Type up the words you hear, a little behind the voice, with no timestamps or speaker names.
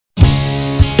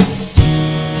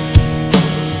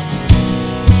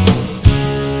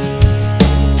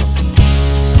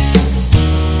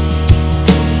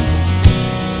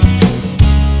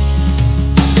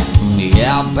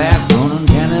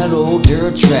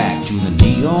track through the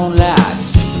neon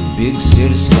lights of the big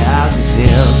city skies. This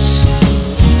is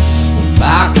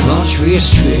my country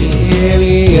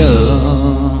Australia.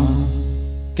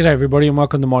 G'day everybody and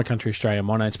welcome to My Country Australia.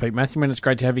 My name's Pete Matthew and it's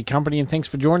great to have your company and thanks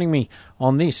for joining me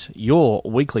on this, your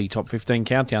weekly Top 15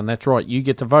 Countdown. That's right, you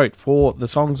get to vote for the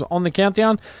songs on the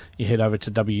countdown. You head over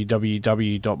to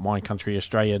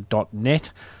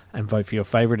www.mycountryaustralia.net and vote for your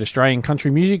favourite Australian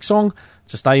country music song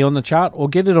to stay on the chart or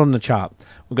get it on the chart.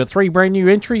 We've got 3 brand new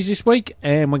entries this week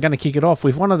and we're going to kick it off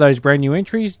with one of those brand new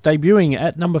entries debuting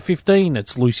at number 15.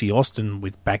 It's Lucy Austin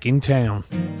with Back in Town.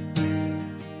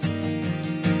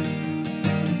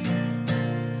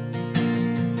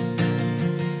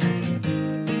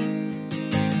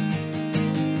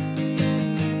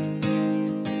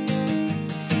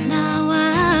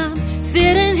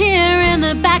 Sitting here in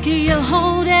the back of your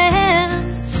holding,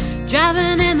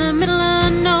 driving in the middle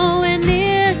of nowhere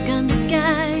near Gundy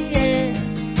Guy, yeah.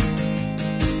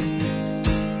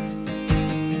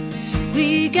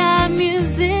 We got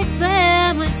music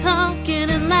playing, we're talking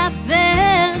and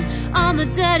laughing on the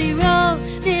dirty road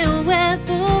near where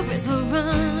the river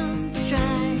runs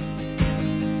dry.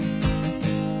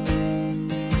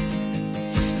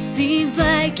 Seems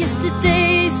like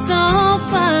yesterday, so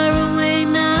far away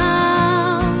now.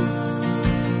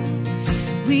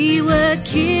 We were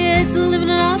kids living it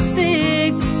up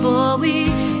big before we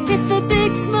hit the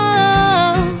big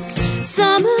smoke.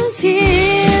 Summer's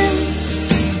here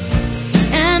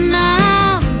and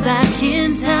I'm back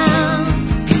in town.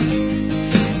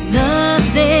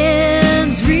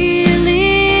 Nothing's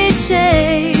really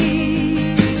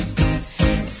changed.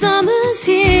 Summer's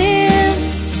here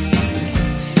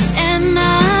and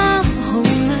I'm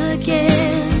home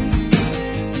again.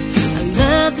 I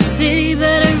love the city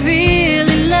but I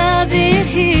really love it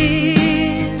here.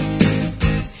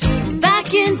 I'm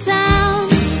back in town.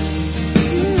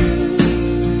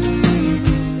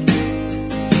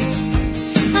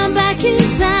 I'm back in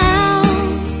town.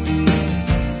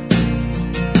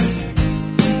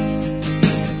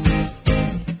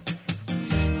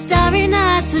 Starry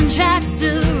nights and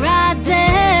tractor rides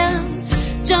and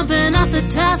jumping off the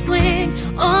tire swing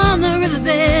on the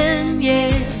riverbed, yeah.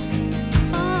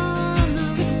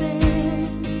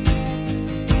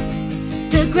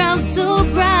 The ground's so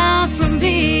brown from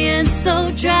being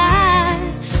so dry.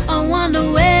 I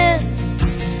wonder where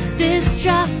this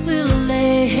drop will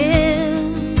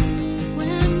end.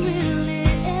 When will it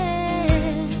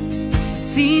end?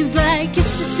 Seems like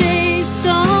yesterday,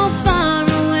 so far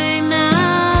away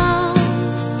now.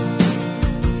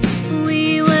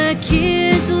 We were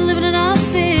kids living it up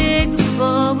big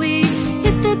before we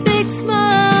hit the big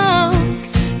smoke.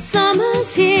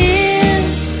 Summer's here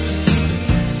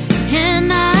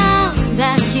and I'm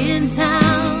back in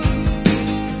town.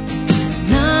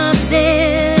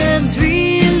 Nothing's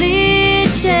really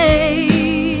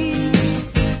changed.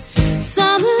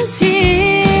 Summer's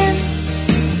here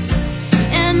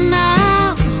and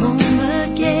I'm home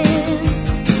again.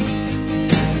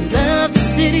 Love the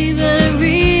city but I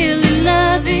really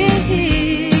love it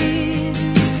here.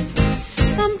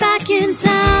 I'm back in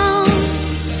town.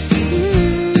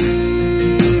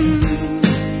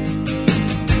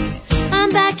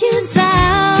 Back in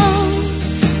town.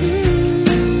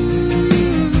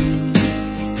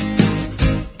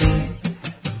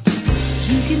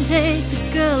 You can take the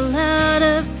girl out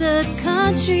of the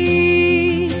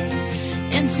country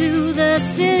into the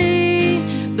city,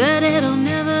 but it'll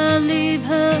never leave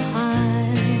her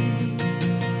heart.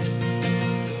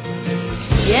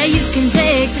 Yeah, you can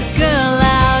take the girl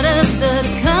out of the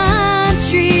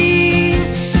country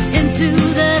into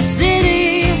the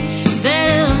city, but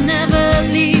it'll never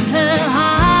leave her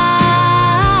heart.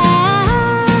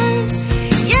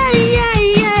 Yeah, yeah,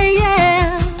 yeah,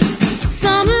 yeah.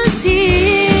 Summer's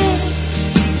here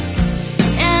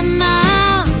and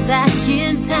I'm back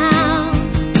in town.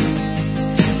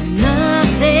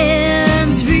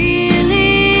 Nothing's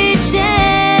really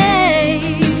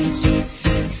changed.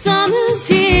 Summer's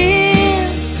here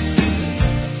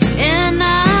and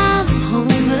I'm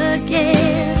home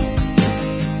again.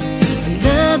 I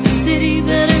love the city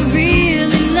but I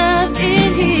really love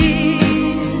it here.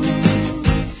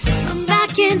 I'm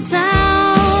back in town.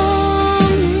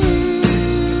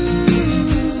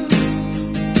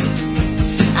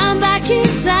 I'm back in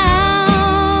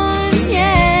town,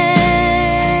 yeah.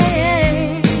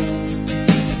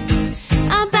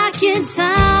 I'm back in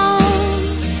town.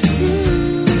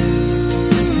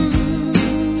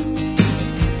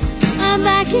 I'm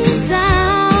back in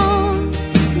town.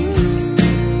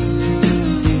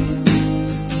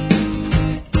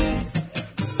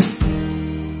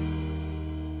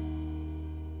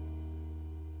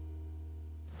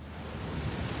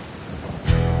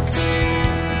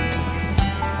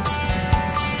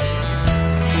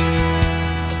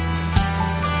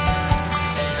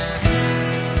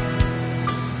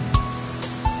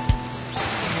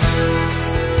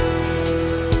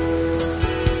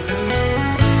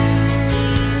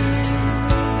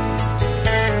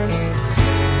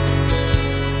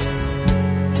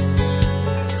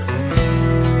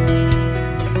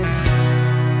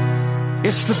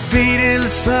 beating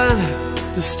sun,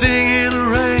 the stinging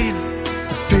rain,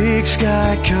 the big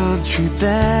sky country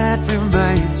that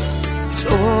remains. It's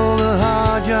all the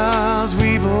hard yards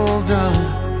we've all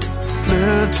done.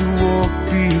 Learn to walk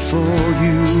before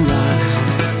you run.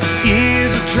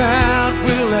 Years of drought,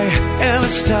 will they ever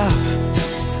stop?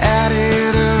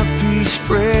 Adding up each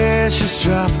precious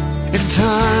drop. In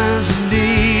times of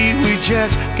need we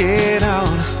just get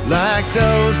on, like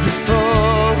those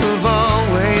before have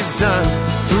always done.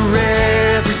 For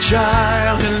every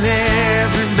child and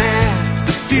every man,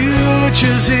 the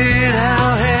future's in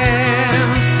our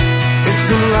hands. It's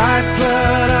the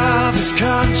lifeblood of this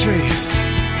country,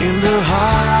 in the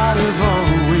heart of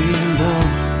all we know.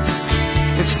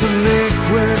 It's the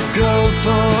liquid gold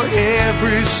for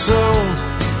every soul,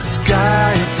 the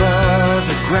sky above,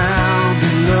 the ground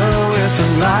below. It's a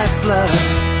lifeblood.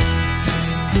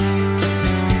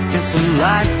 It's a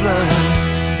lifeblood.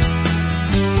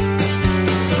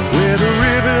 Where the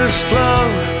rivers flow,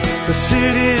 the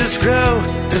cities grow,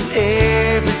 and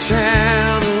every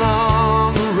town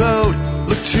along the road.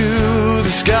 Look to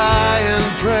the sky and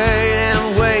pray and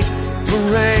wait for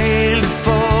rain to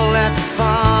fall at the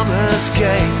farmer's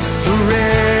gate. For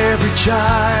every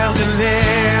child and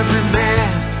every man,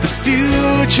 the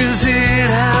future's in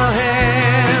our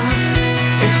hands.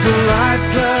 It's the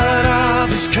lifeblood of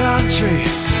this country,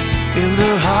 in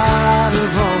the heart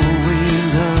of all we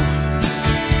know.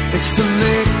 It's the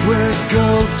liquid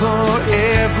gold for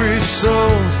every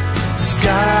soul, the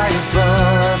sky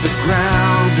above, the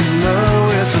ground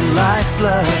below. It's a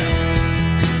lifeblood.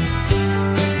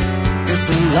 It's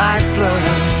a lifeblood.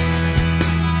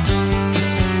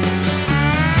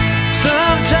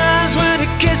 Sometimes when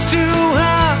it gets too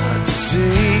hard to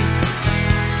see,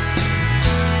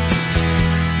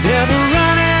 never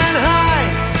run and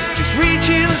hide, just reach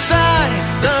inside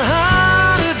the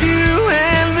heart of you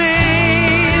and me.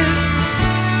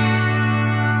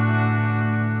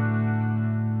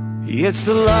 It's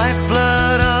the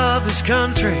lifeblood of this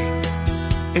country,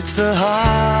 it's the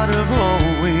heart of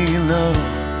all we know.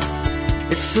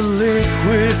 It's the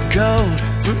liquid gold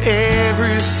for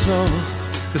every soul,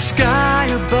 the sky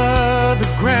above, the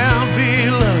ground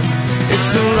below.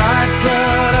 It's the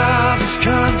lifeblood of this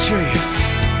country,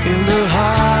 in the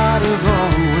heart of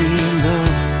all we know.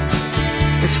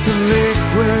 It's the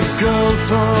liquid gold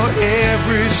for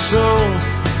every soul,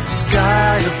 the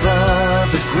sky above,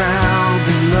 the ground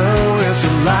below. It's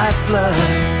a lifeblood.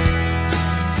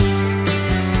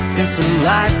 It's a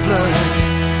lifeblood.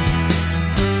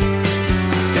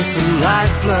 It's a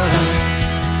lifeblood.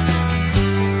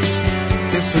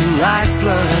 It's a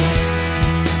lifeblood.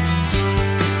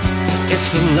 It's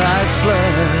a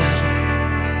lifeblood.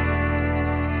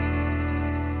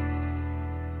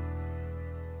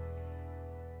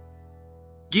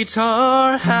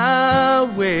 Guitar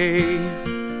highway,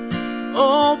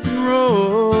 open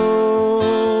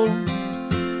road,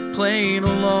 playing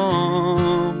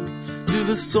along to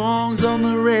the songs on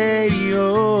the radio,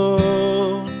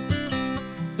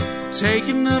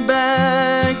 taking the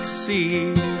back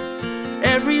seat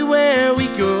everywhere we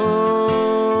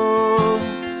go.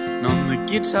 And on the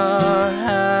guitar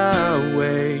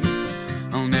highway,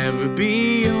 I'll never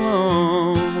be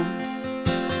alone.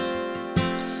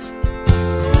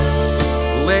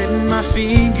 Letting my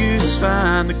fingers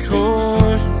find the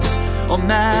chords on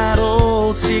that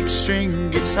old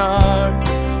 6-string guitar.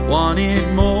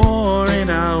 Wanted more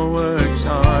and I worked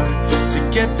hard to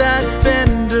get that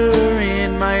Fender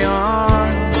in my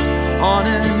arms. On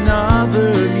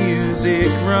another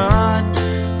music run,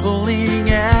 pulling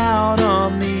out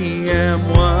on the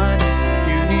M1.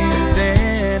 You knew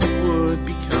then it would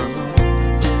become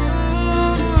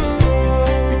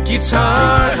the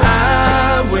guitar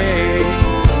highway,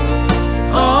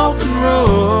 open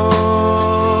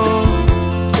road,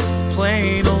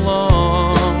 playing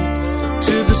along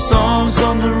to the songs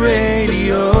on the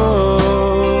radio,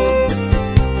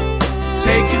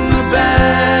 taking the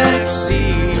back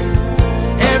seat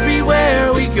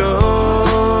everywhere we go.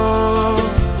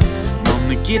 On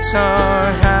the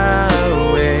guitar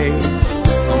highway,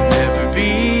 I'll never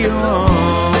be alone.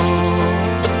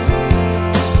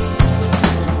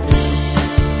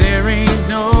 There ain't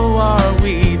no are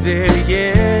we there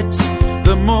yet.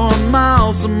 The more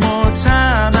miles, the more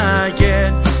time I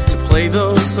get to play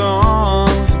those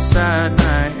songs inside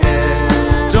my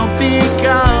head. Don't think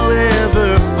I'll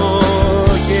ever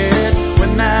forget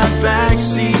when that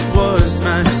backseat was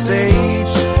my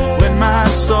stage, when my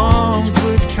songs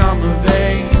would come of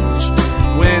age,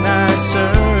 when I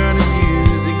turn a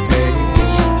music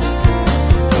page.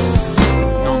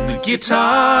 And on the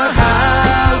guitar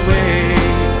highway,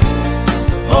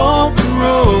 open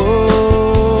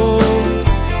road,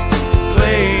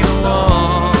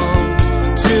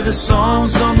 to the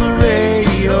songs on the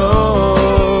radio,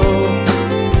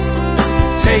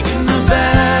 taking the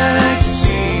back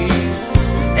seat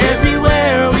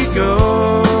everywhere we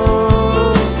go,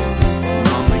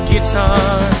 on the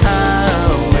guitar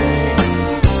highway,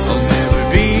 I'll never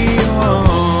be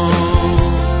alone.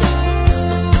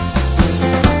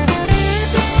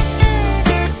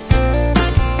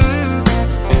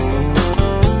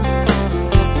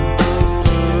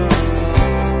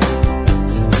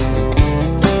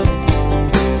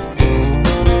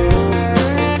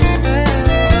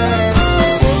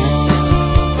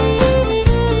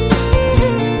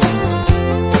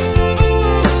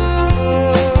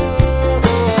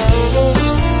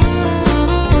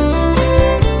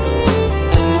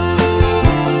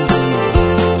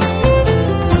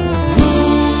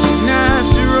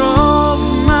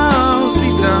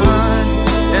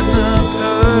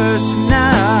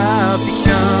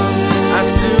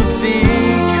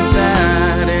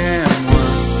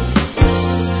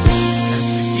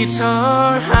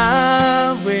 Guitar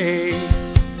highway,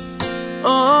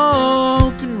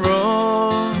 open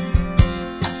road,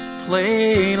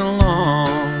 playing along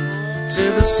to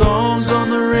the songs on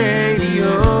the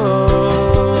radio,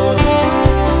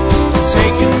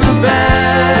 taking the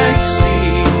back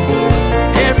seat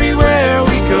everywhere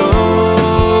we go,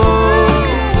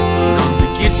 on the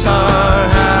guitar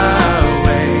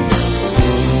highway,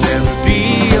 we'll never be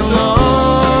alone.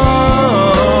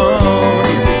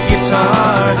 In the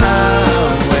guitar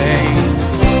highway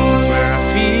is where I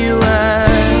feel at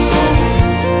home.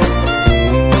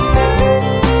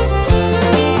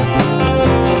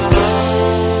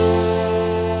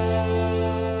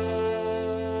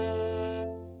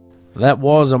 That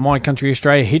was a My Country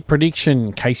Australia hit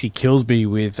prediction, Casey Kilsby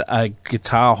with a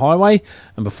Guitar Highway,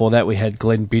 and before that we had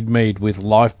Glenn Bidmead with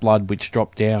Lifeblood, which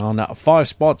dropped down 5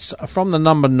 spots from the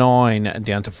number 9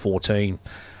 down to 14.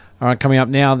 All right, coming up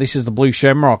now, this is the Blue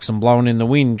Shamrocks and Blowing in the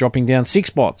Wind, dropping down 6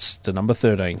 spots to number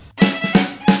 13.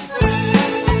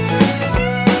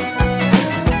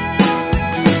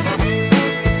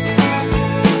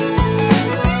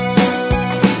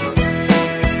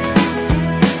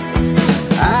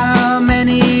 How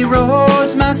many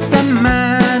roads must a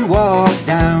man walk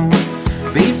down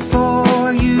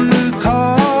before you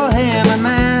call him a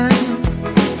man?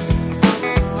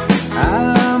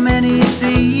 How many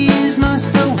seas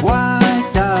must a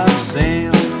white dove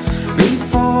sail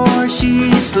before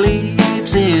she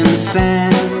sleeps in the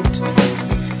sand?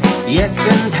 Yes,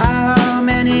 and how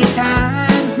many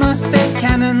times must a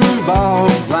cannonball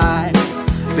fly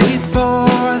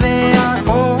before they are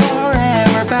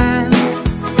forever banned?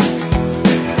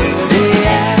 The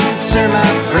answer,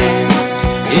 my friend,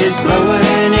 is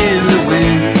blowing in the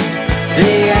wind.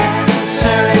 The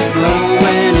answer is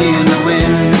blowing in the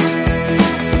wind.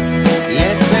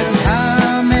 Yes, and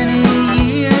how many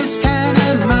years can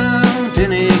a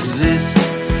mountain exist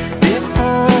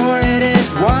before it is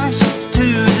washed to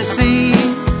the sea?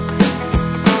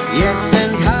 Yes,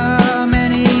 and how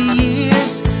many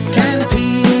years can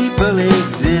people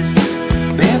exist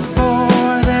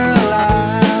before they're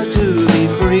allowed to be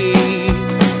free?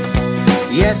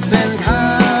 Yes, and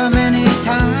how many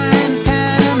times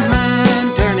can a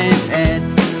man turn his head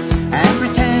and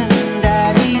pretend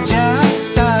that he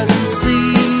just doesn't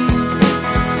see?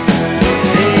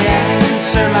 The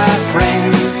answer, my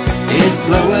friend, is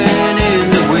blowing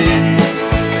in the wind.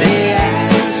 The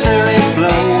answer is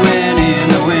blowing in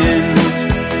the wind.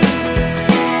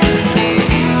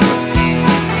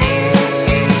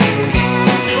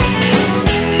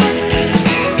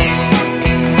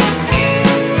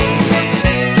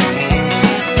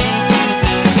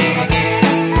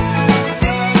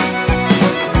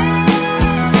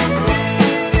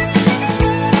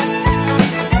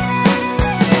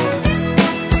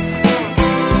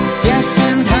 Yes,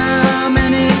 and how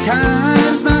many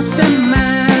times must a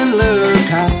man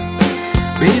look up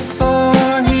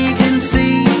before he can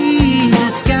see the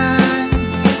sky?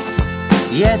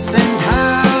 Yes, and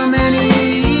how many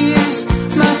years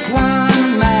must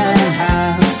one man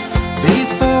have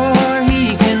before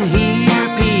he can hear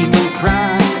people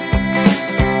cry?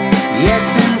 Yes,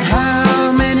 and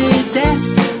how many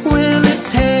deaths will it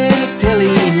take till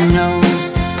he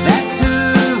knows that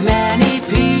too many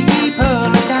people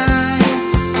are dying?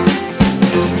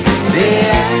 The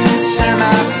answer,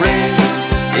 my friend,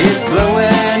 is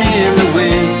blowing in the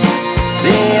wind.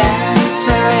 The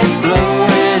answer is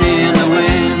blowing in the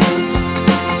wind.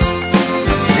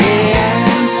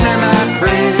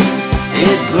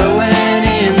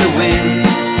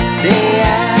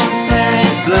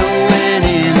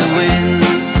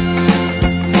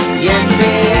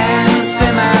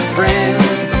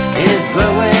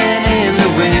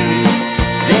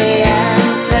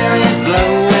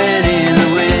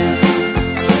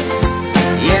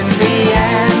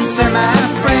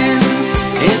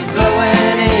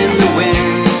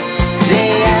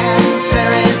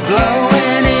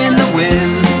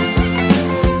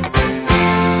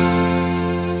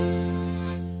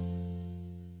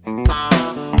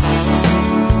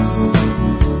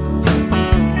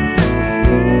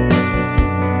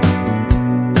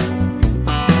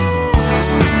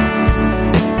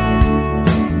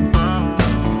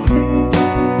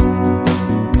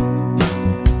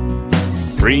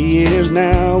 3 years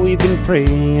now we've been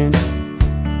praying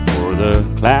for the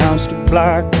clouds to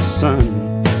block the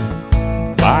sun.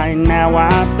 By now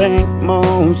I think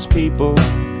most people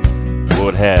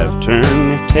would have turned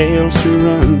their tails to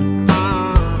run.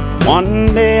 One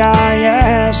day I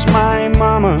asked my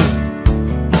mama,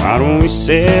 why don't we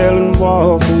sail and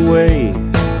walk away?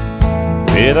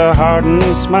 With a hardened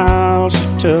smile she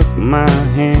took my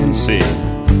hand and said,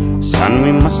 son,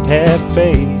 we must have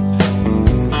faith.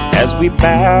 As we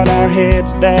bowed our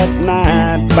heads that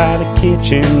night by the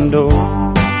kitchen door,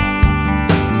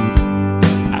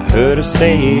 I heard her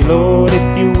say, Lord,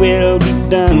 if your will be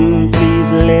done,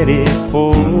 please let it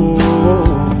pour.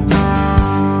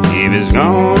 If it's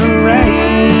gonna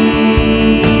rain,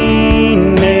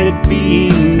 let it be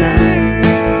tonight.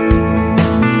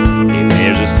 If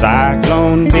there's a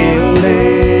cyclone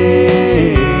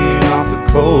building off the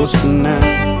coast tonight,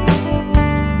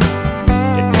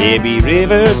 there be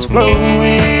rivers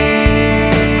flowing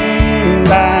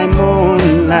by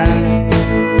morning light.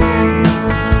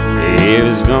 If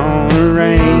it's gonna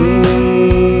rain,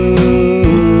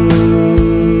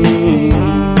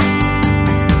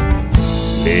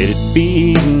 let it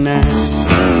be tonight.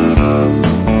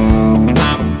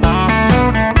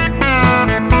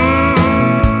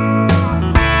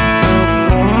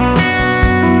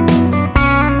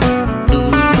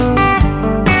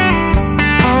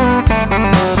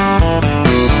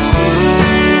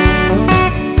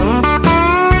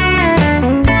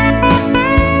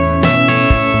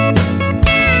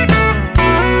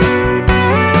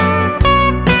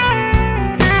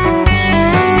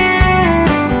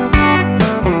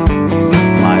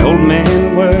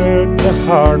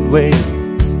 Hard way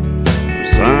from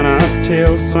sun up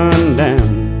till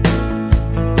sundown.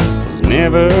 Was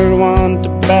never one to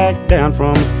back down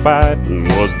from a fight, and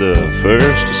was the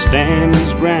first to stand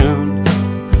his ground.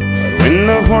 But when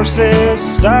the horses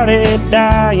started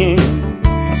dying,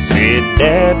 I said,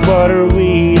 Dad, what are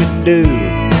we to do?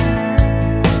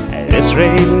 At this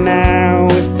rate now,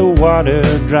 if the water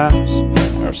drops,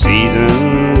 our season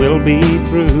will be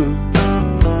through.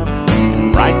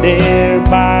 Right there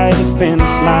by the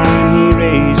fence line he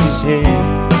raised his head,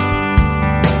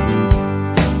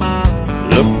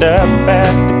 looked up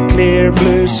at the clear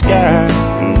blue sky,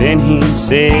 and then he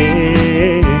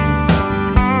said,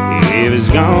 if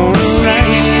it's gonna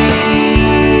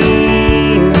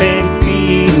rain, let it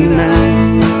be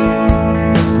tonight.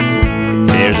 If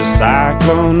there's a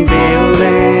cyclone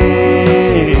building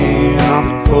off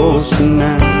the coast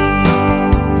tonight,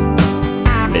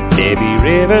 there be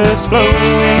rivers flowing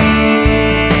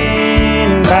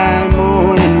by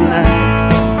morning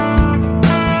light.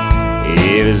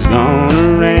 If it's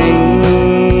gonna rain,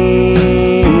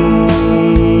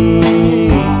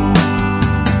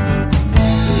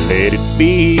 let it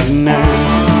be tonight.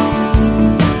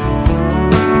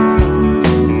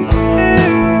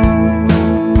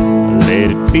 Let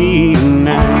it be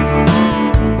tonight.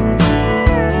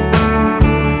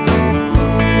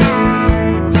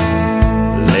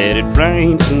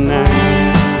 Rain tonight.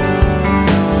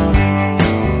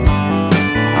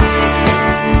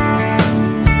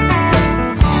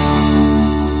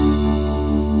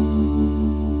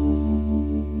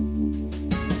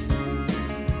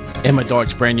 Emma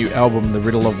Dyke's brand new album, The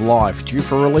Riddle of Life, due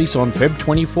for release on Feb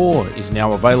 24, is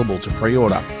now available to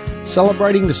pre-order,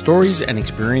 celebrating the stories and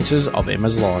experiences of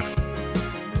Emma's life.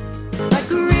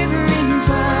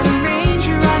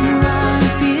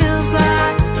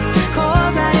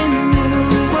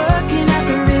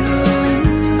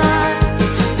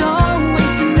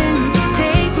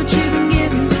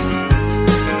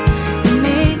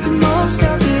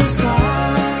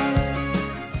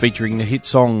 Featuring the hit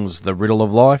songs The Riddle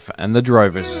of Life and The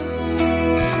Drovers. To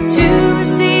a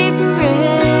secret,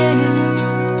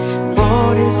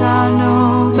 borders are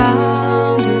no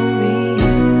boundaries.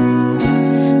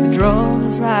 The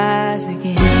drovers rise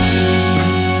again.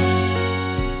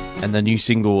 And the new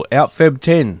single out Feb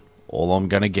 10, All I'm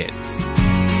Gonna Get.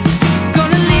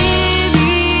 Gonna live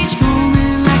each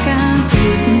moment like I'm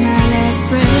taking my last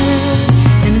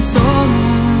breath, and it's all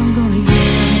I'm gonna get.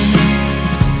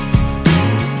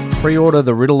 Pre-order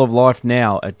The Riddle of Life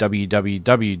now at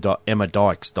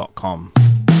www.emmadykes.com.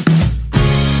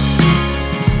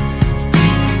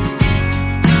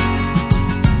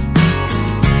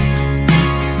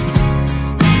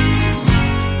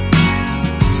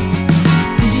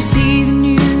 Did you see the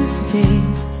news today?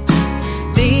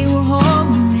 They were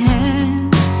holding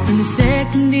hands, and the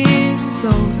second year was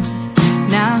over.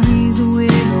 Now he's a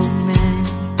widowed man,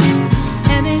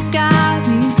 and it got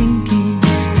me thinking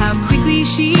how quickly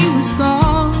she was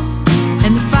gone,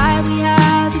 and the fight we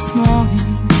had this morning,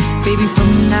 baby,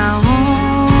 from now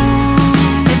on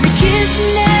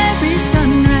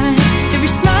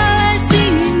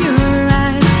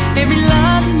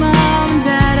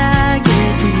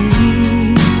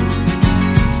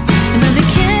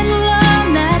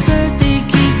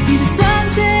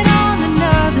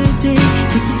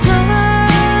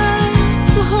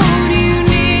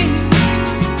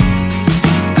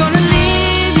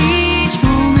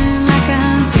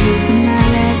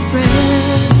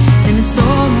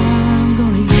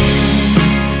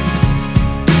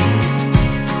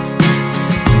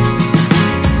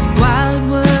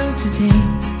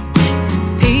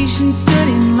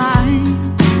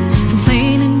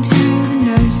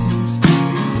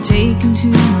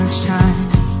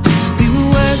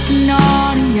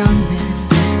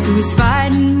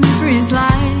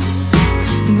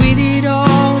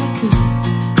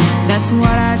and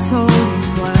what I told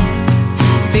his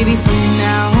wife. Baby, from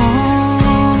now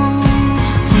on,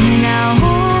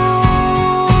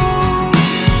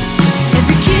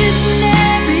 every kiss and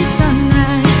every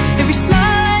sunrise, every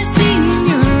smile I see in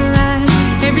your eyes,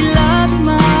 every love of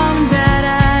mom and dad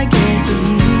I get to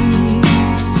hear.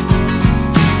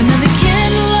 Another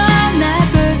candle on that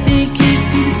birthday cake,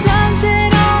 see the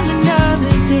sunset on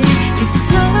another day. Take the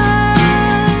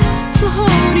time to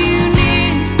hold you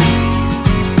near.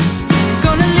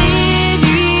 Gonna live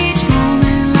each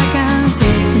moment like I'm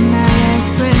taking my last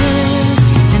breath,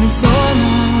 and it's all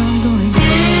I'm gonna get.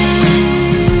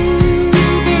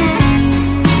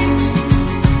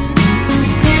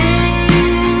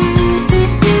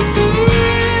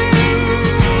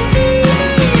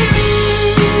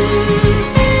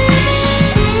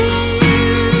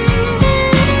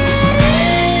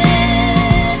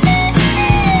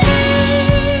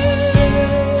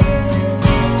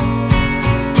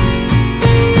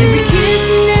 Every kiss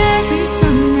and every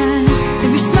sunrise,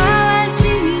 every smile I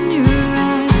see in your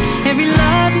eyes, every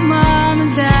love your mom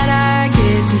and dad I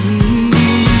get to hear.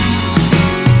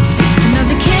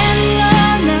 Another candle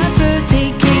on that birthday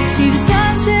cake, see the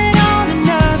sunset on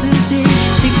another day.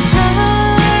 Take the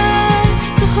time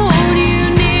to hold you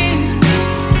near.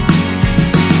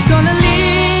 Gonna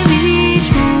live each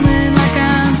moment like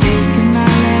I'm taking my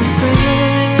last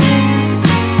breath.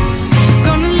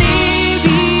 Gonna live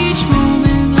each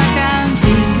moment like I'm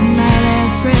taking my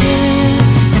last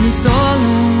breath, and it's all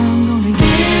I'm gonna get.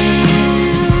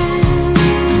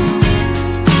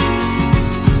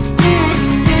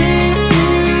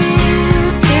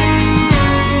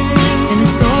 And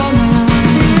it's all I'm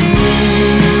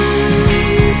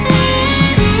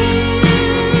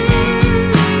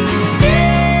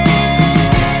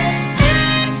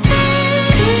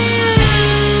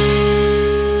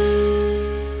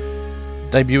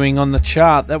Debuting on the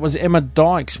chart, that was Emma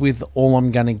Dykes with All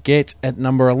I'm Gonna Get at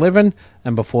number 11,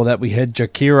 and before that we had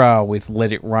Jakira with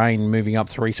Let It Rain, moving up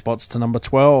 3 spots to number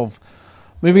 12.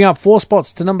 Moving up 4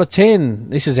 spots to number 10,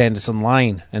 this is Anderson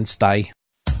Lane and Stay.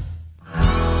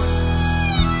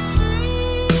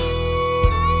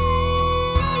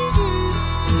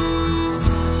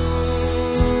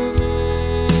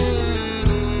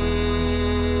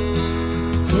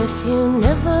 If you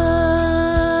never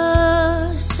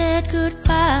said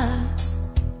goodbye,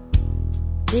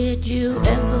 did you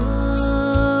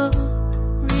ever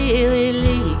really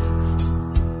leave?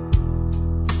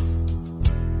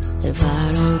 If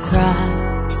I don't cry,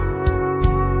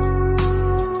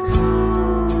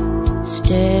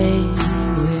 stay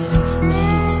with me.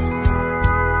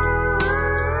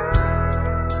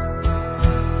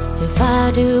 If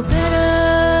I do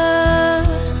better,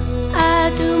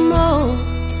 I do more.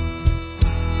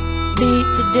 Beat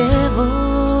the devil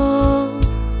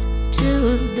to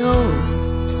the door.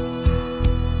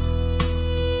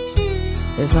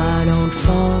 If I don't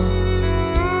fall,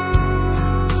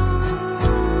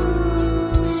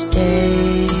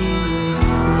 stay with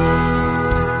me.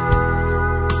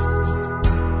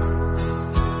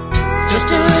 Just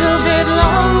a little bit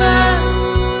longer,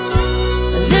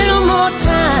 a little more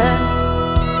time,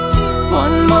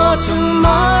 one more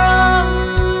tomorrow,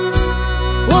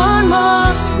 one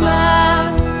more smile.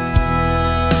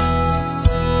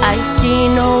 I see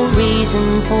no reason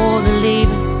for the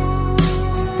leaving.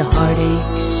 The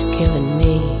heartache's killing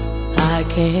me, I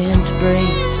can't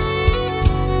breathe.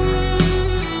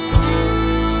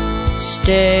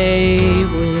 Stay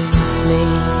with me.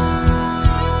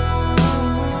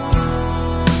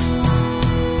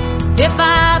 If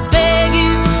I beg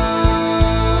you,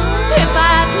 if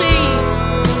I plead,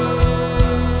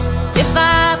 if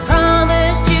I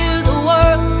promised you the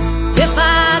world, if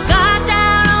I got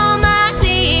down on my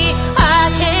knee,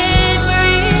 I can't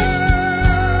breathe.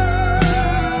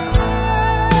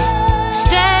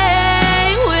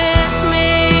 Stay with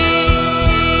me.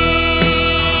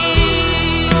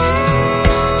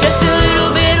 Just a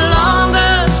little bit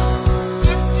longer,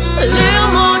 a little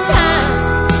more time,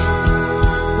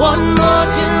 one more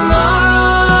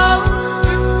tomorrow,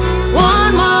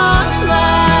 one more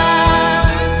smile,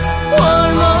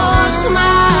 one more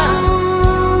smile.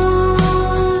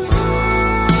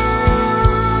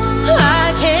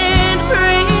 I can't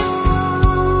breathe.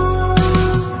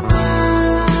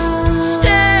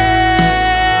 Stay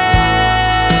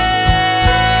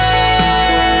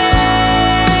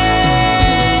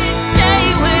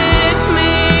with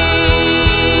me.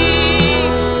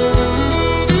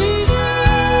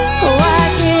 Oh, I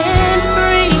can't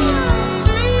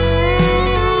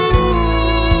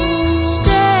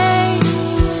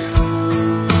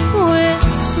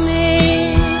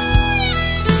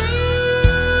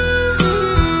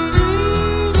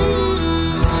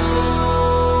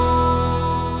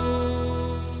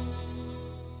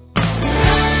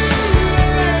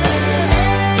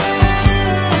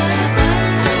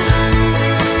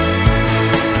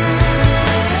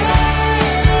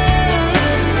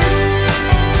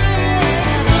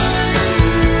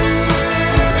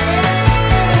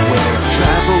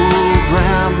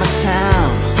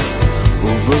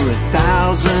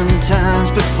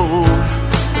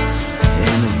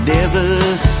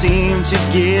seem to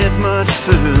get much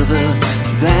further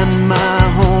than my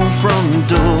home front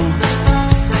door.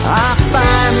 I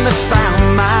finally found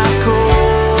my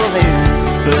calling,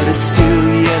 but it's still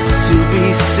yet to be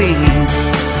seen.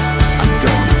 I'm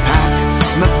gonna pack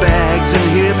my bags and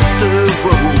hit the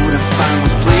road and find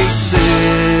those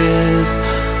places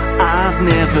I've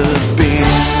never been.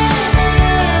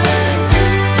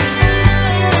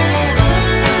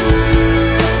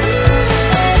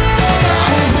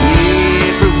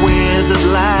 Everywhere the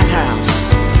lighthouse,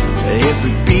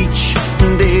 every beach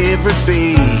and every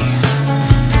bay,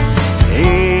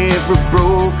 every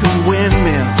broken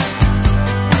windmill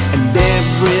and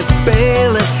every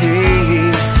bale of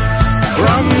hay,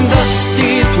 from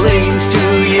dusty plains to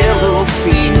yellow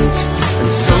fields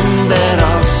and some that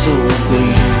are so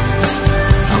green.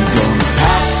 I'm gonna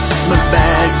pack my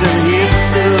bags and hit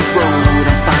the road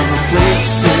and find the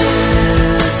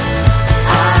places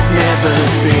I've never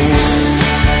been.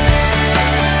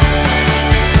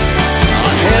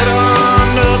 I'll head on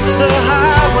up the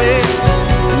highway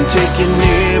and taking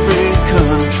every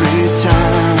country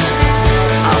town.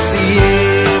 I'll see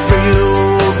every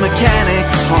old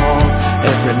mechanic's hall,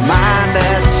 every mine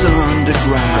that's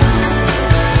underground.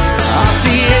 I'll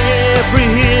see every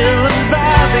hill and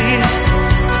valley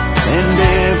and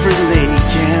every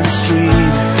lake and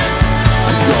stream.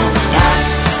 I'm gonna pack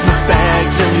my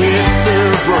bags and hit the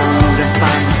road and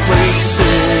find the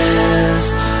places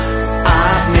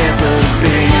I've never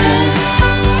been.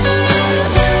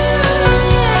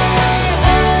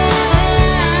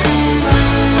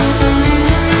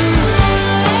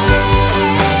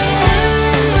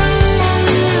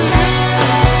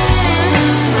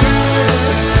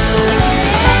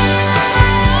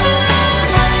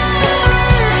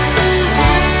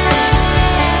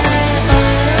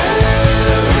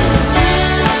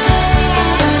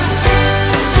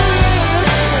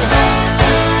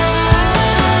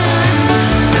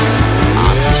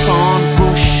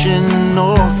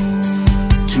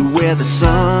 The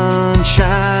sun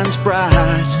shines bright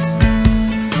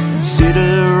and sit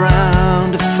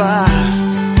around a fire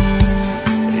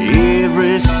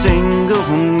every single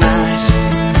night.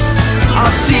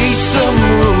 I'll see some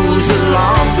rules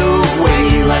along the way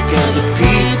like other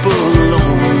people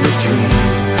on the dream.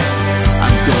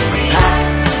 I'm gonna pack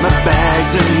my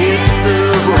bags and hit the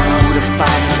road and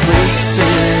find the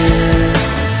places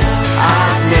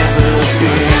I've never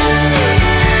been.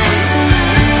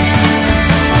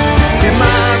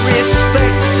 My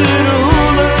respects and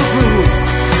Uluru,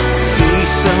 see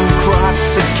some crops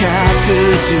that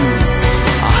Kakadu.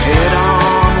 I'll head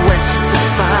on west to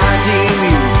finding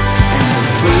you and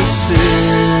those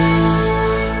places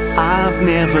I've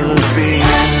never been.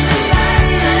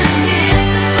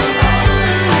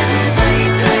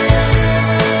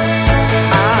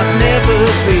 I've never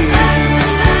been.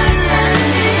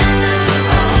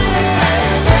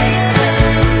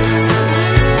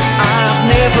 I've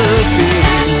never been.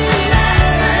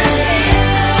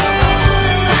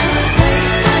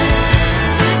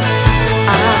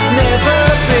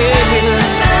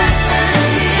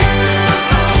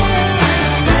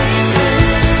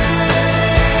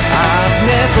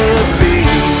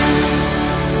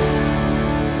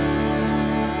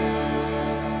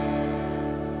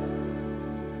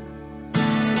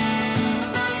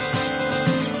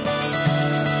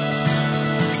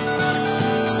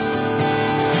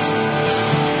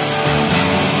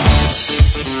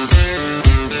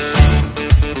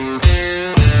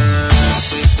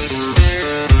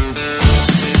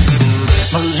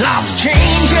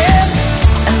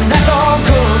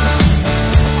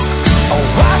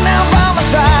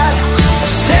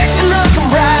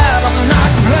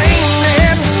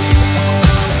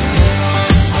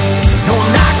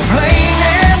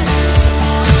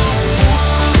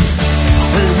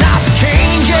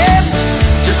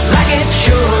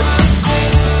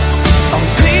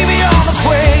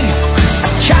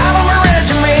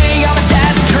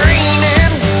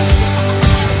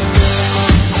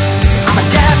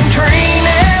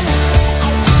 Dreaming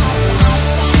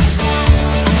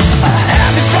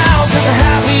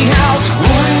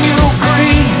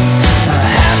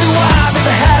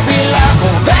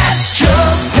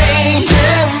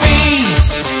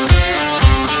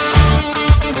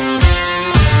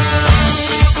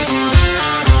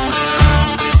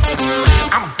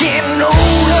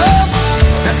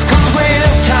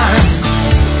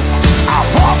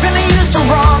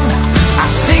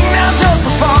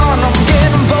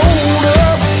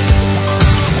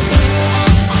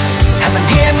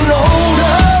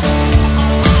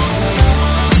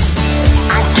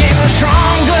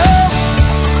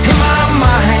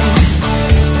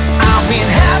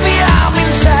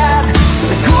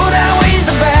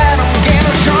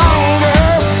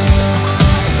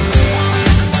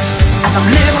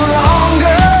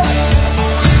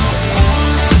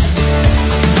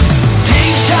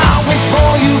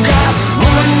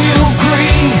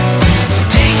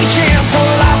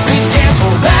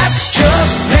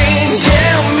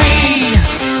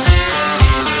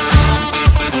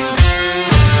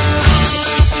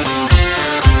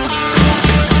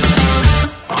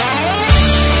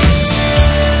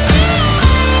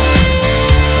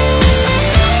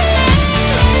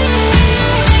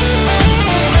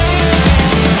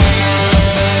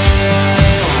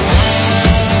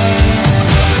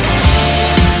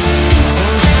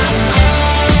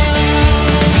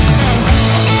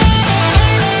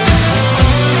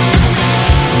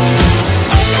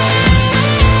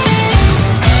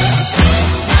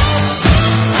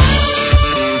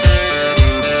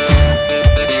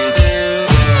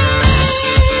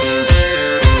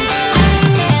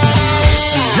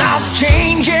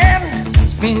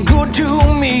been good to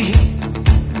me.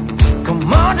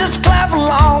 Come on, just clap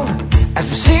along as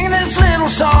we sing this little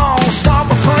song. Start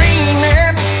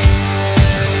refraining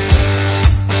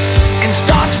and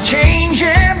start to change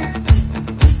it.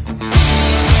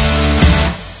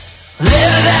 Let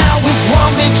it out with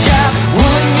one big shout,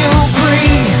 wouldn't you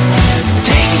agree?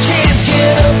 Take a chance,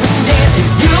 get up and dance,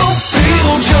 and you'll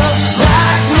feel just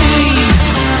like me.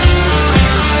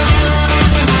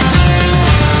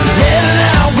 Let it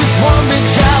out with one big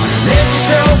shout, let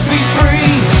yourself be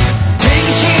free. Take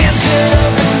a chance, get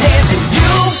up and dance, and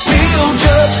you'll feel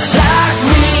just like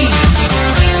me.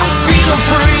 I'm feeling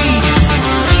free,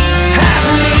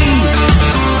 happily.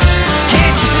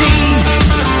 Can't you see?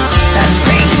 That's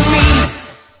painting me.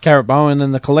 Garrett Bowen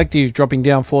and the Collective dropping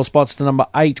down 4 spots to number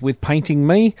 8 with Painting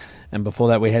Me. And before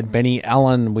that we had Benny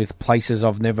Allen with Places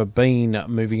I've Never Been,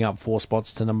 moving up 4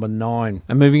 spots to number 9.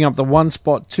 And moving up the 1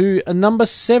 spot to number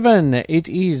 7, it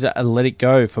is Let It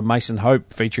Go for Mason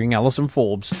Hope featuring Alison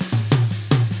Forbes.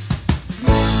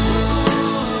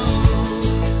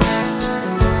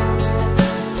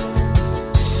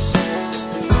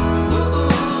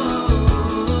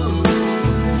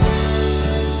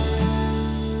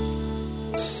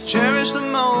 Cherish the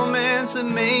moments that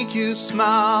make you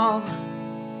smile.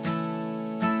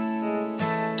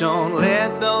 Don't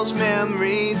let those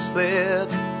memories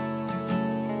slip.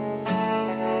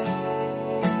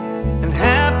 And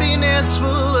happiness will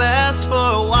last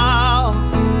for a while,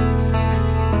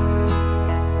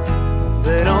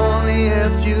 but only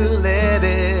if you let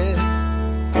it.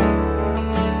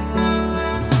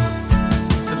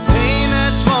 The pain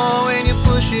hurts more when you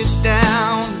push it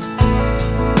down,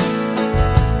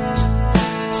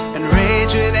 and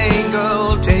rage and anger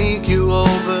will take you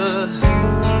over.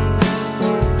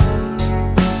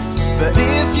 But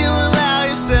if you allow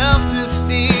yourself to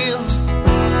feel,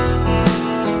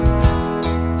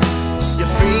 you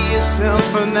free yourself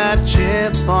from that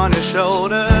chip on your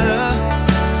shoulder.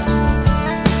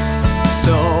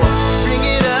 So bring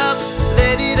it up,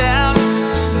 let it out,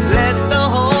 let the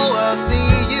whole world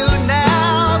see you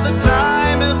now. The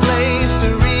time and place to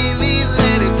really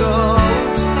let it go.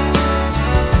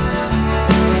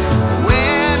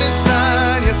 When it's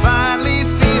done, you finally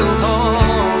feel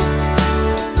home.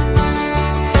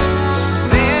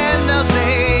 Then they'll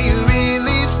say you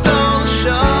really stole the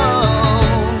show.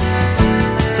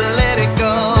 So let it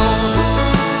go.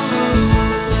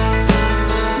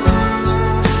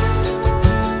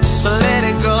 So let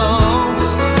it go.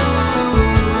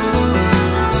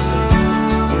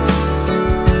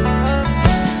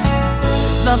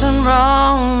 There's nothing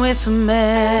wrong with a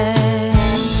man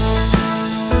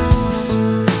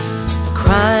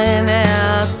crying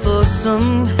out for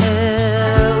some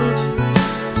help,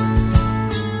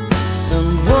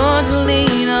 someone to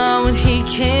lean on when he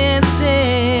can't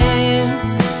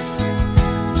stand,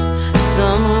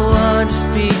 someone to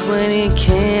speak when he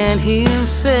can't hear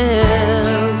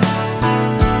himself.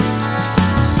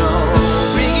 So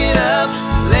bring it up,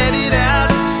 let it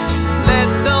out, let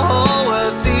the whole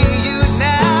world see you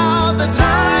now. The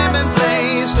time and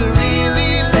place to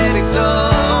really let it go.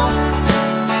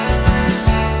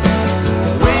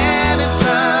 When it's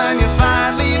done, you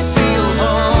finally feel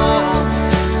home.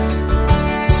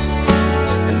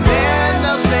 And then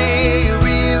they'll say you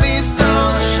really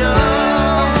stole the show.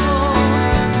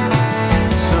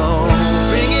 So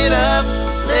bring it up,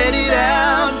 let it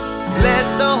out, let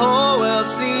the whole world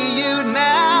see you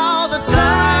now. The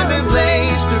time and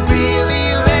place to really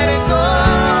let it go.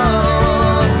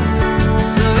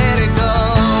 So let it go.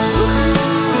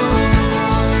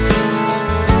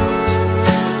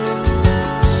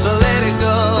 So let it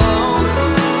go.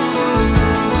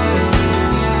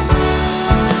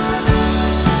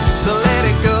 So let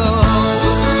it go.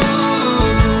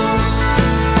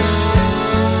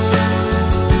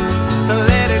 So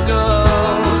let it go.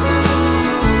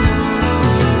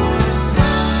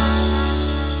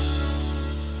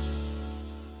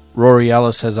 Rory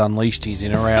Ellis has unleashed his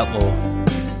inner outlaw.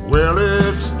 Well,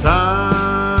 it's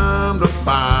time to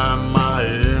find my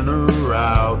inner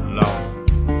outlaw.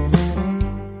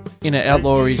 Inner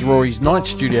Outlaw is Rory's 9th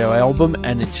studio album,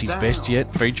 and it's his best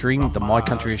yet, featuring the My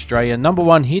Country Australia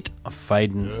 #1 hit,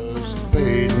 Fadin'.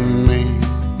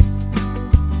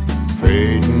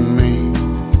 Fading me,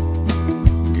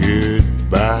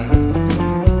 goodbye.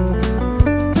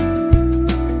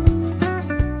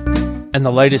 And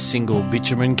the latest single,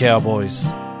 Bitumen Cowboys.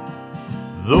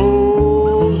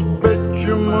 Those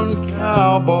bitumen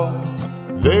cowboys,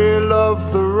 they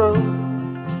love the road,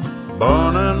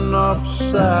 burning up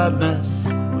sadness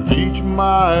with each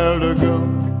mile to go.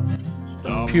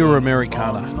 Pure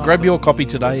Americana. Grab your copy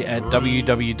today at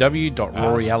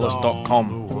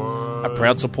www.roryellis.com. A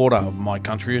proud supporter of My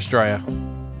Country Australia.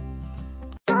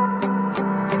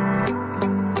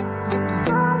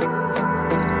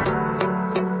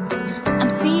 I'm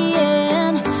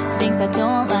seeing things I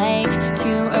don't like. Too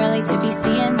early to be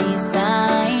seeing these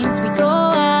signs. We go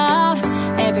out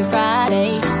every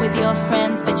Friday with your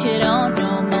friends, but you don't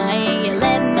know mine. You're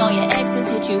letting all your exes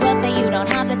hit you up, but you don't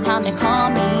have the time to call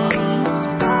me.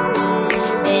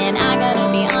 And I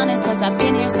gotta be honest, cause I've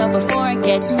been here so before it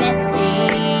gets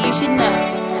messy. You should know. I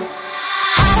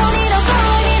don't need a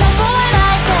boy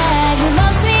like that, who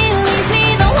loves me, leaves me,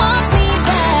 that wants me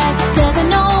back. Doesn't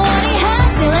know what he has,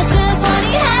 still it's just what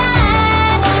he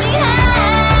had,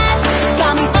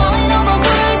 Got me falling over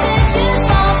words that just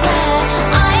fall flat.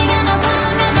 I ain't got no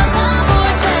time for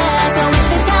that. So if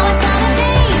it's how it's gonna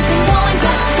be, you can go and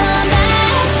don't come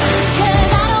back.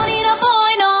 Cause I don't need a boy,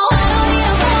 no. I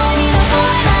don't need a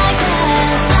boy like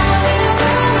that. I don't need a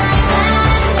girl like that.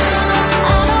 I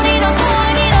don't need a boy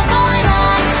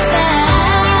like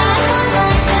that.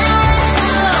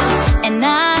 And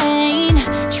I ain't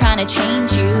trying to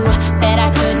change you, bet I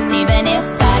couldn't even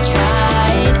if I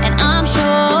tried. And I'm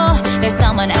sure there's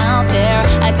someone out there,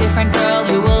 a different girl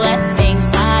who will let things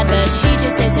slide, but she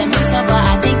just isn't me, so but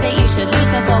I think that you should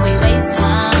leave before we waste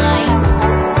time.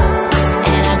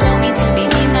 And I don't mean to be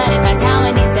mean, but if that's how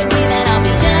it needs to be, then I'll be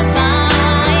just fine.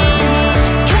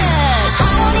 Cause I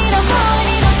don't need a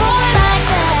boy like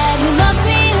that, who loves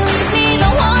me, leaves me,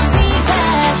 that wants me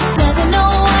back. Doesn't know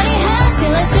what he has,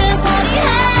 still it's just what he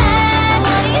had,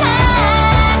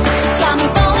 Got me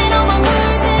falling over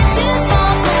words that just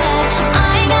fall flat. I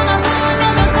ain't got no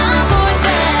time for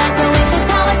that. So if it's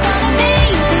how it's gonna be,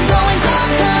 you can go and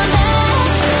don't come back.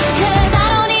 Cause I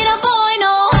don't need a boy,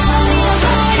 no. I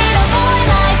don't need a boy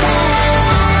like that.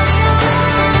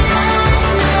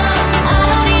 I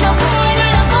don't need a boy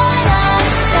like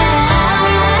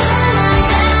that.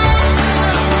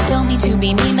 And I don't mean to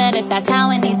be mean, but if that's how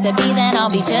it needs to be, then I'll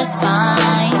be just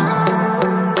fine.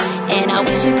 And I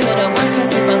wish it could've worked,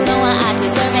 cause we both know what I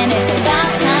deserve, and it's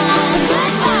about time.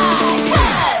 Goodbye,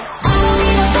 cause I don't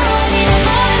need a boy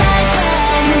like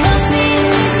that, who loves me,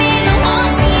 leaves me, that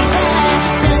wants me back.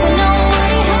 Doesn't know what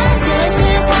he has, still it's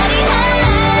just what he had,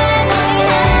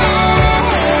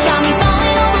 Got me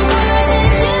falling over words that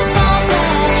just fall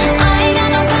flat. I ain't got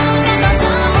no time for that.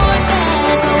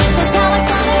 So if it's how it's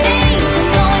gonna be, you can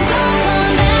go and don't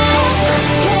come back.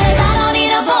 Cause I don't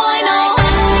need a boy, no. I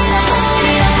don't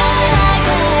need a boy like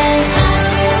that.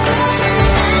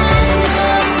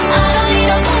 I don't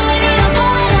need a boy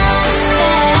like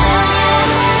that.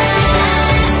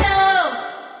 No.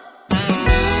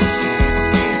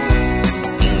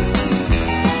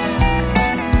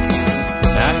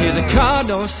 I hear the car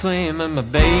door slam and my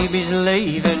baby's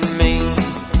leaving me.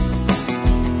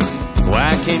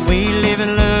 Why can't we live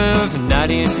in love and not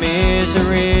in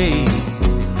misery?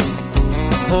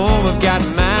 Oh, I've got a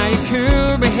mighty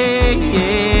cool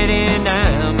head, and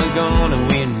I'm gonna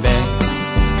win back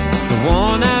the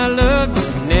one I loved but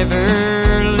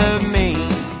never loved me.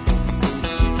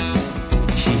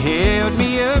 She held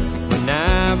me up when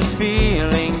I was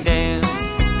feeling down,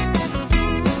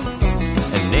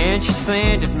 and then she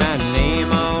slandered my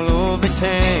name all over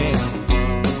town.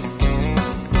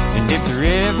 And if there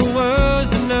ever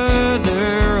was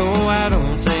another, oh, I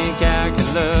don't think I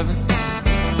could love her,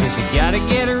 cause I gotta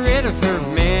get rid of her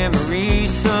memory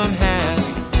somehow.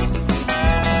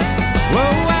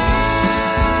 Whoa, I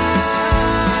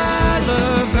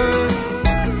love her,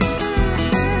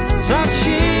 thought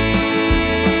she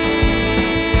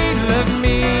loved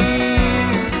me,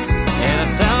 and I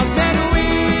thought that we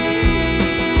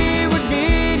would be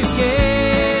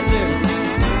together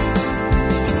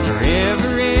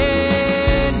forever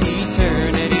and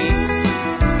eternity.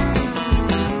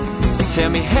 Tell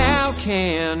me, how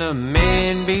can a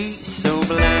man be so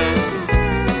blind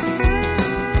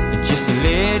just to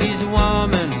let his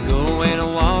woman go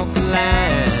and walk the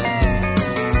line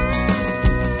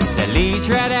that leads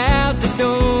right out the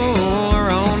door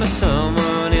onto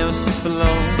someone else's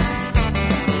floor,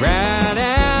 right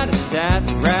out of sight,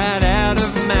 right out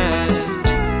of mind?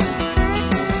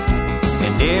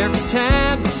 And every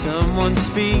time someone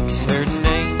speaks her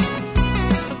name,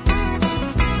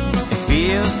 it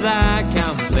feels like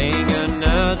I'm playing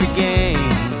another game.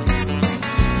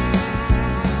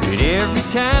 But every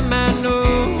time I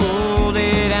know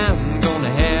that I'm gonna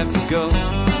have to go,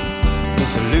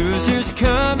 'cause the loser's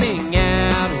coming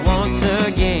out once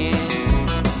again.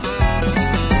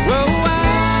 Whoa, I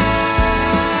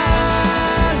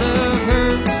love her,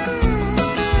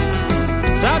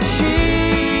 thought she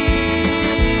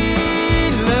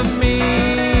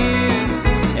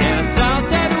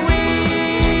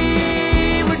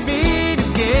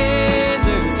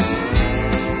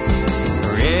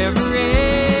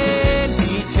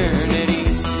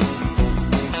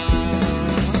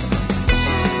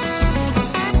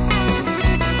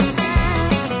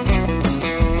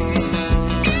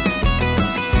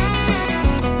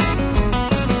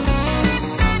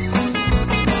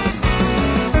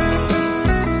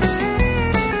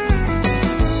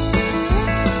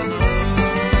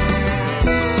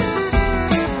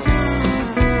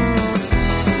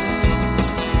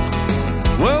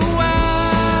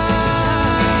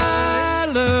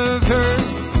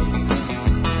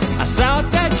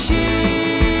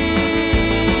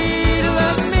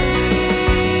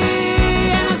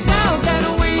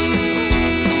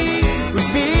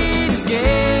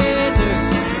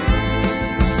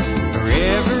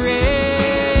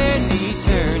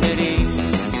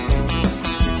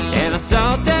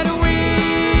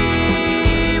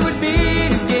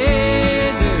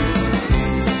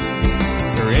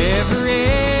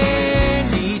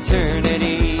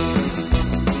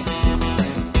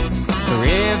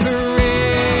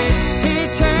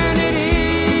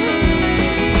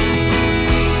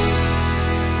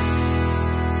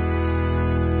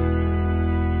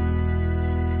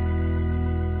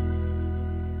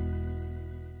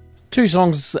Two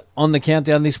songs on the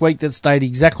countdown this week that stayed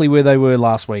exactly where they were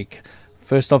last week.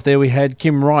 First off there we had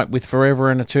Kim Wright with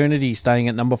Forever and Eternity staying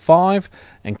at number 5,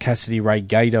 and Cassidy Ray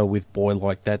Gator with Boy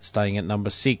Like That staying at number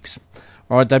 6.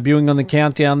 Alright, debuting on the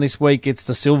countdown this week, it's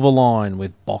the Silver Line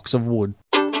with Box of Wood.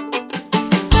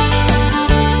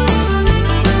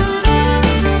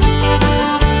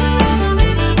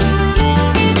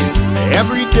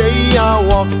 Every day I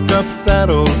walked up that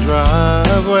old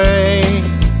driveway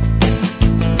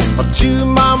up to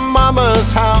my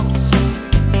mama's house,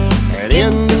 and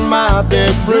in my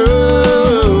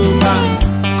bedroom I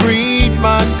greet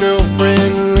my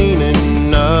girlfriend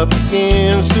leaning up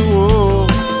against the wall.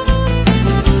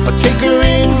 I take her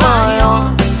in my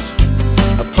arms,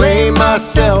 I play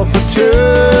myself a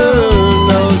tune.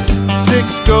 Those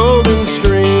 6 golden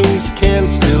strings can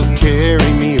still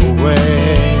carry me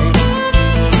away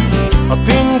up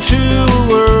into a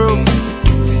world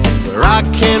where I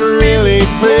can't really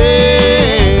play.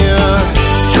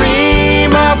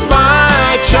 Dream of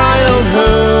my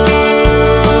childhood,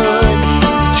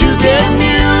 to get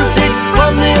music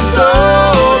from this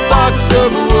old box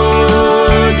of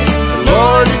wood.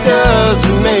 Lord, it does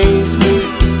amaze me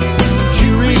that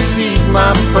you receive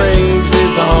my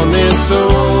praises on this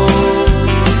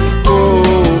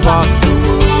old box of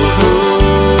wood.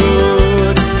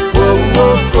 Whoa,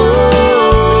 whoa, whoa.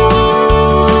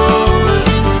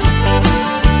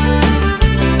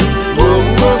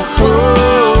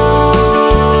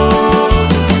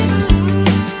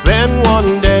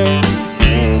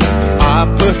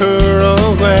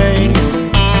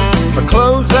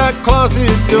 Close that closet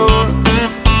door,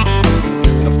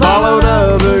 I followed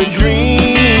other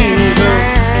dreams. The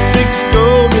 6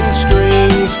 golden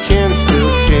strings can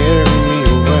still carry me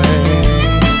away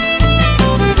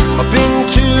up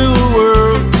into a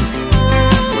world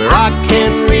where I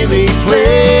can't really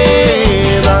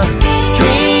play. The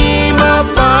dream of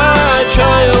my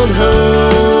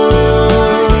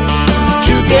childhood,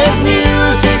 to get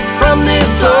music from this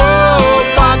old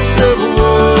box of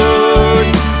wood.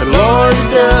 Lord, it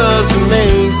does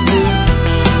amaze me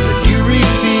that you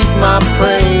receive my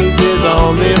praises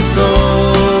on this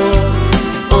old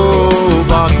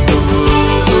box of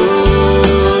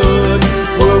wood.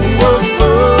 Whoa, whoa,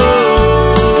 whoa.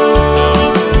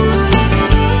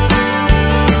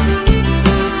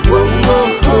 Whoa, whoa,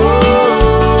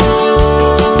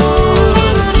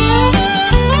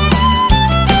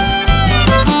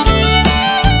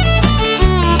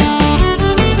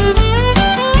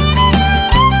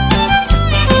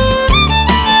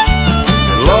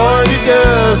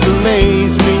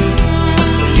 amaze me,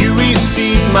 you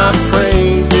receive my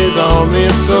praises on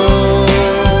this old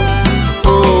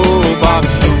box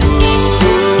of wood.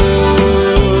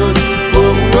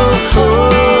 Whoa, whoa, whoa.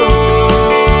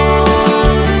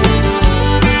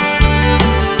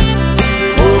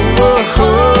 Whoa, whoa, whoa.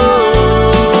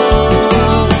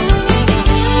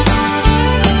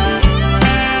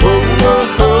 Whoa, whoa,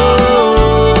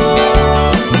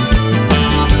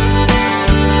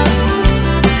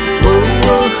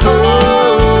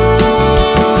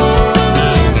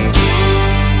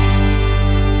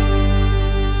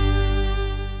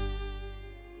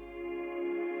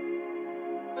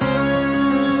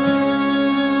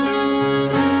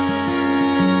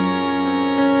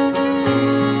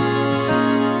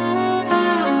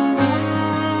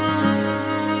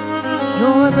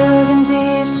 Your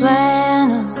burgundy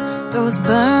flannel, those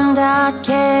burned out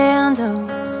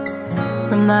candles,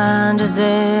 remind us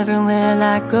everywhere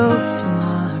like ghosts from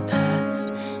our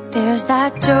past. There's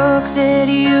that joke that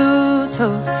you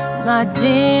told, my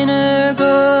dinner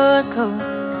goes cold.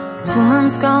 2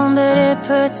 months gone, but it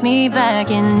puts me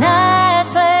back in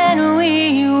nights when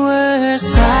we were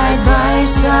side by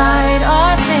side,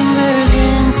 our fingers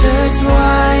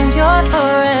intertwined, your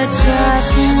forehead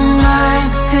touching mine.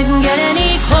 Couldn't get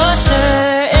any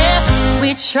closer if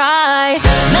we tried.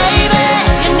 Maybe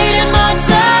you needed more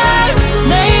time,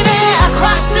 maybe I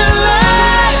crossed the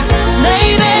line,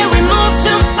 maybe we moved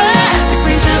too fast. If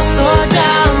we just slowed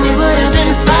down, we would have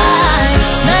been fine.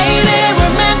 Maybe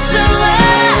we're meant to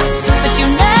last, but you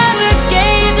never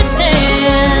gave the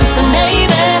chance. And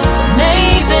maybe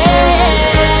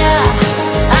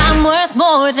I'm worth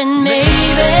more than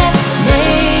maybe,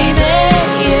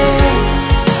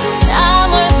 yeah. I'm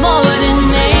worth more than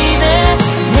maybe,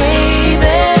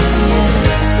 yeah.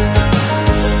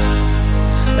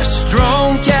 A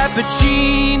strong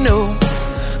cappuccino,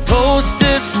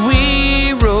 posters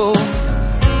we wrote,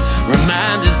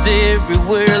 remind us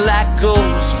everywhere like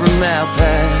ghosts from our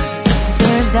past.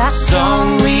 There's that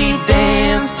Song we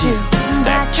danced to,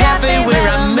 that cafe where I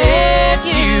met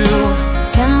you.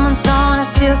 10 months on, I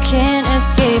still can't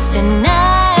escape the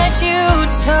night you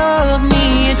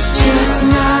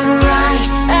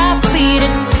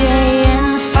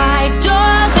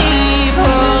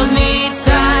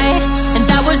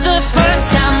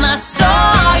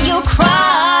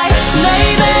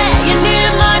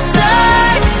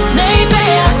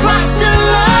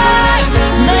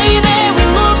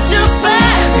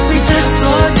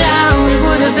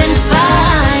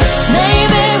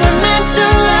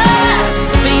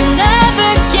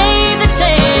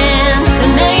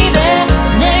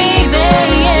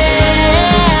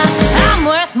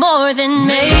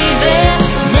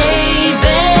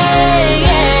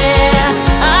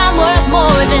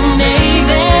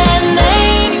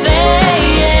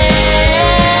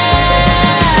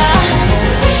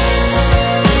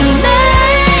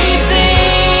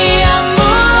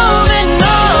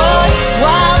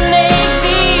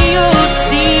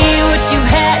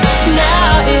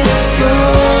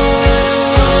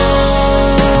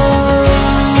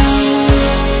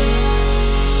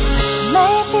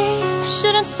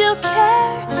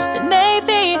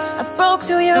walk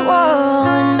through your wall.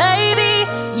 And maybe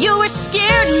you were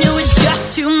scared and it was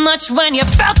just too much when you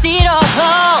felt it all.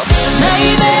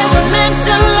 Maybe we're meant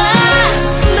to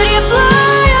last, but you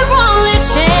fly a rolling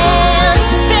chance.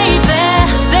 'Cause baby,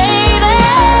 baby,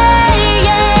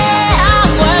 yeah, I'm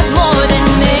worth more than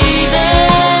maybe.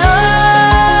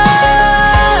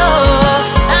 Oh,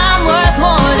 I'm worth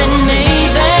more than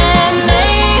maybe,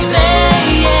 maybe,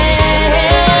 yeah.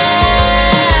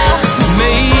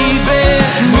 Maybe,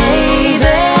 Maybe,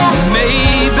 maybe,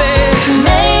 maybe,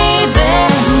 maybe.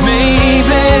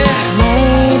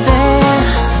 maybe.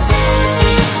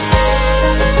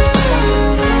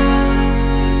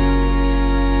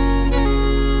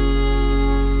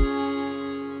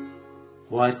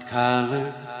 What color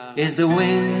is the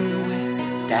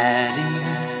wind, Daddy?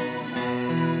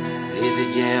 Is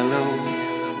it yellow,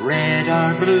 red or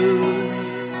blue?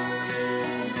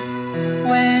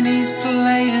 When he's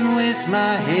playing with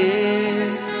my hair,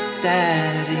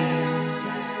 Daddy,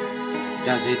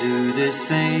 does he do the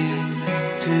same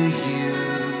to you?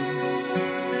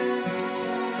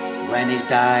 When he's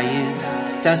dying,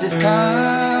 does his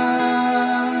color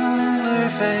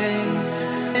fade?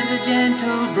 Is a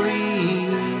gentle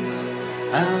breeze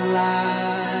a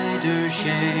lighter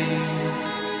shade?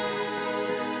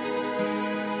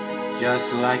 Just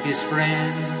like his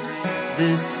friend,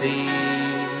 the sea,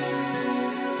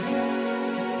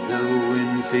 the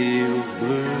wind feels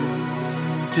blue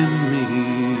to me.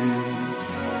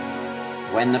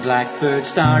 When the blackbird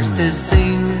starts to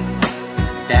sing,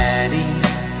 Daddy,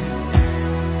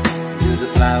 do the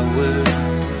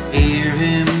flowers hear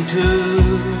him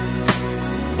too?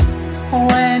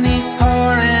 When he's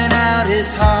pouring out his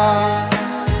heart,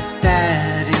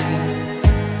 Daddy,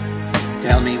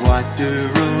 tell me, what do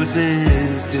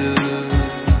roses do?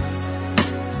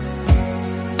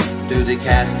 Do they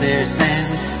cast their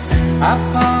scent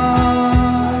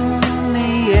upon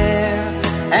the air?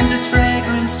 And is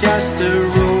fragrance just a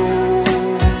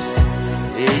rose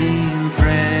in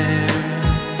prayer?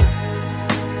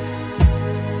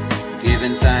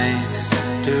 Giving thanks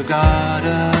to God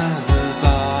above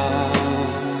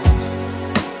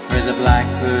for the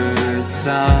blackbird's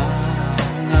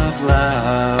song of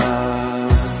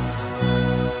love.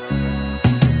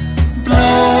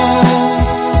 Blow,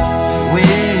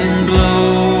 wind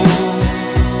blow,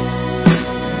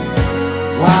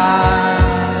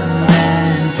 wild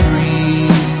and free.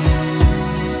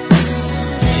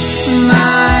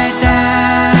 My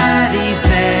daddy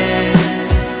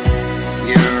says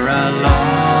you're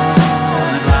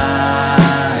alone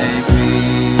like me.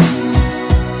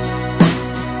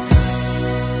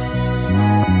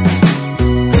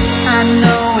 I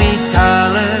know each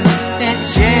color, its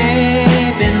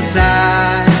shape and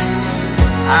size.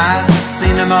 I've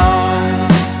seen them all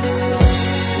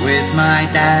with my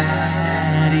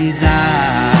daddy's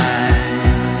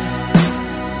eyes.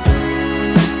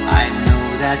 I know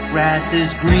that grass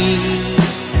is green,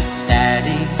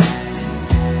 Daddy.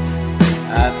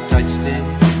 I've touched it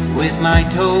with my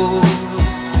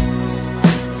toes.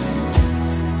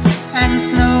 And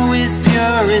snow is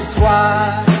purest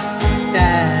white,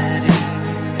 Daddy.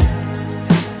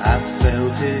 I've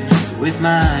felt it with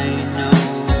my nose.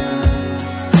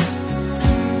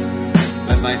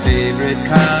 But my favorite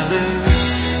color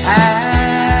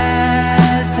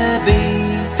has to be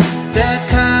the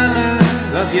color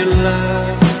of your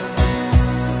love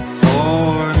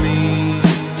for me.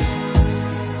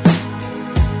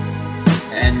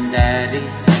 And Daddy,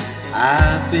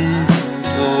 I've been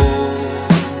told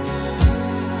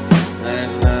that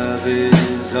love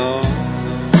is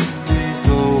always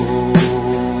gold.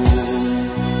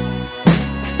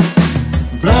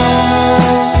 Blow,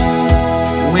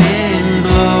 wind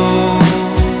blow,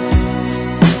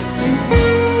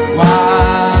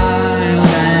 wild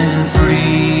and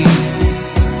free.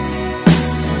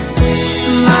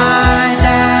 My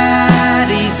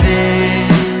daddy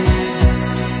says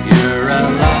you're a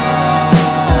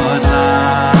lot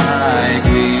like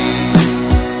me.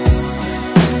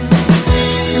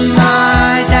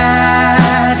 My daddy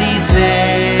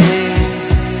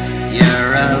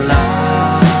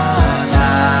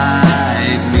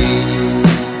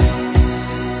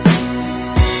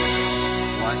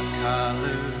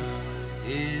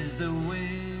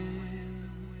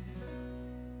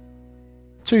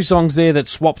Two songs there that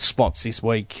swapped spots this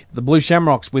week. The Blue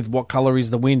Shamrocks with What Colour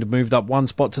Is the Wind moved up one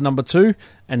spot to number 2,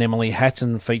 and Emily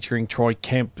Hatton featuring Troy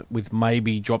Kemp with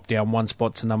Maybe dropped down one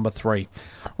spot to number 3.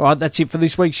 Alright, that's it for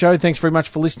this week's show. Thanks very much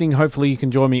for listening. Hopefully you can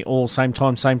join me all same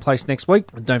time, same place next week.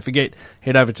 And don't forget,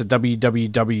 head over to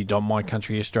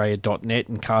www.mycountryaustralia.net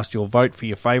and cast your vote for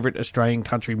your favourite Australian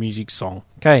country music song.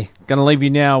 Okay, going to leave you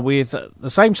now with the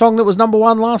same song that was number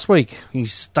 1 last week.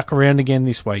 He's stuck around again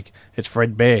this week. It's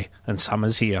Fred Bear and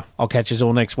Summer's Here. I'll catch us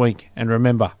all next week. And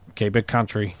remember, keep it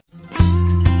country.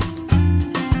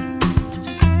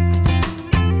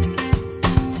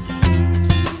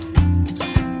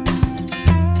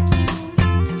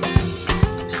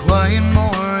 Quiet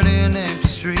morning, empty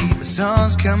street. The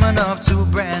sun's coming up to a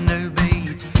brand new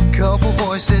beat. Couple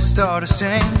voices start to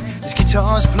sing. This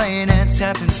guitar's playing and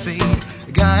tapping feet.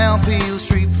 A guy on Peel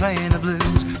Street playing the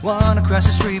blues. One across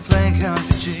the street playing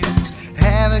country tunes.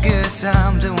 Have a good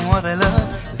time doing what they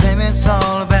love. For them it's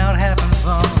all about having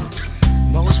fun.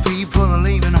 Most people are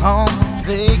leaving home.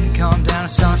 They can come down and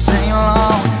start singing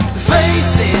along. The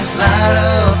faces light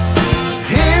up,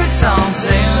 hearing songs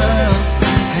they love.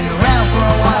 Hang around for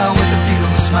a while with a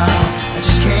beautiful smile. I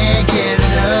just can't get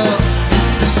enough.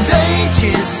 The stage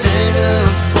is set up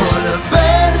for the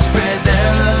band to spread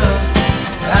their love.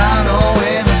 I know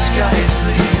where the sky is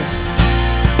clear,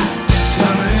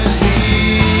 summer's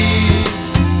here.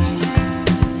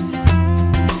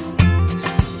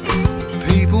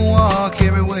 People walk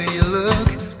everywhere you look.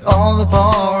 All the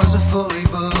bars are fully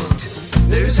booked.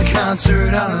 There's a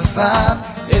concert on at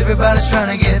 5. Everybody's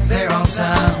trying to get there on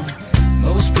time.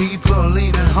 Most people are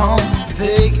leaving home.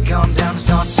 They can come down and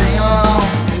start singing along.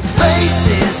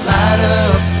 Faces light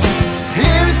up,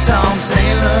 hearing songs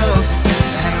they love.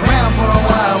 Hang around for a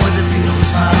while with a beautiful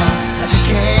smile. I just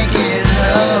can't get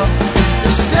enough.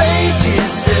 The stage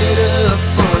is set up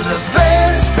for the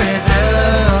band to spread their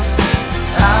love.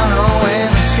 I know when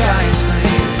the sky is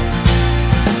clear,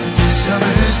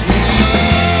 summer's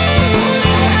here.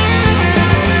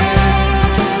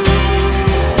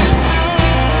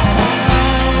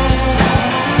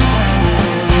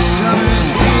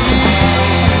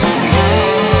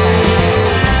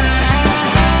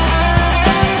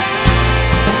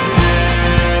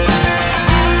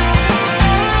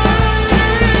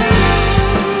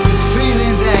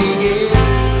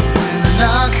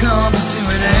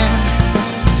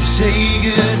 Say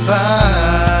goodbye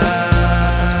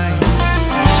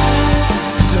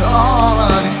to all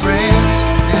of your friends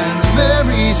and the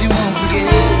memories you won't forget.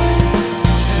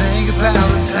 Think about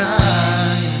the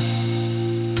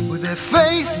time with their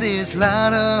faces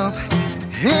light up,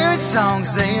 hearing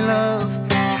songs they love.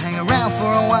 Hang around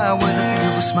for a while with a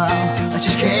beautiful smile. I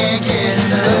just can't get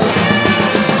enough.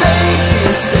 The stage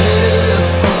is set up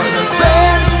for the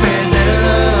band to spread their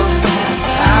love.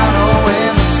 I know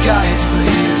when the sky is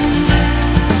clear,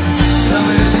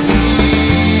 summer's here.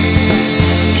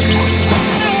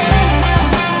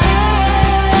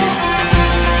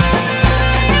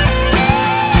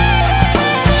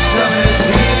 Summer's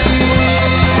here,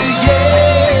 yeah.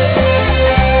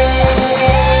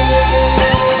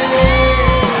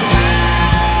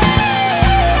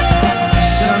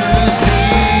 Summer's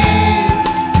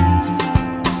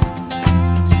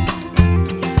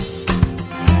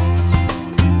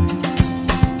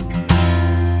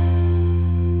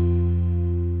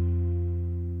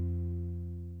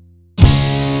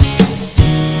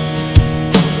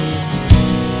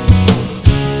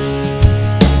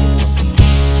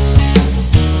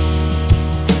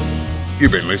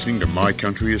You've been listening to My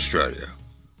Country Australia